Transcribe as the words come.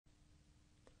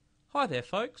Hi there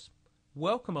folks,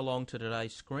 welcome along to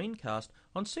today's screencast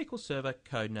on SQL Server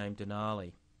codenamed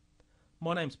Denali.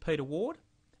 My name's Peter Ward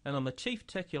and I'm the Chief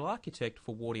Technical Architect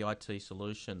for WARDY IT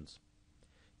Solutions.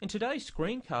 In today's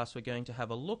screencast we're going to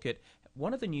have a look at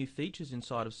one of the new features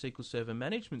inside of SQL Server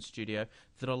Management Studio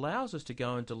that allows us to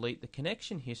go and delete the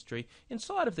connection history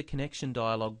inside of the Connection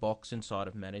Dialog box inside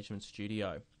of Management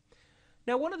Studio.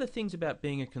 Now, one of the things about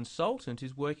being a consultant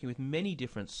is working with many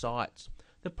different sites.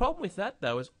 The problem with that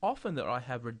though is often that I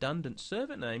have redundant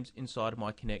server names inside of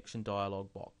my Connection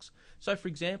Dialog box. So for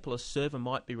example, a server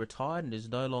might be retired and is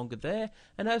no longer there,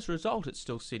 and as a result it's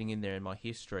still sitting in there in my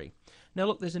history. Now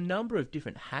look, there's a number of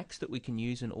different hacks that we can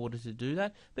use in order to do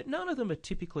that, but none of them are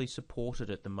typically supported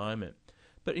at the moment.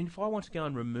 But if I want to go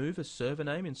and remove a server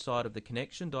name inside of the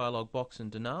Connection Dialog box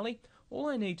in Denali, all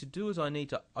I need to do is I need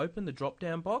to open the drop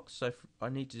down box. So I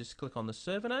need to just click on the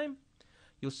server name.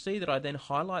 You'll see that I then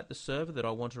highlight the server that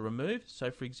I want to remove. So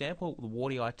for example, the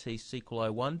WARDY IT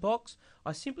SQL 01 box,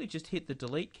 I simply just hit the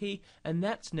delete key and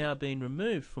that's now been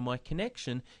removed from my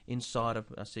connection inside of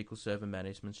SQL Server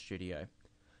Management Studio.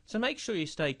 So make sure you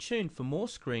stay tuned for more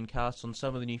screencasts on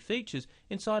some of the new features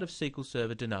inside of SQL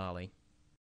Server Denali.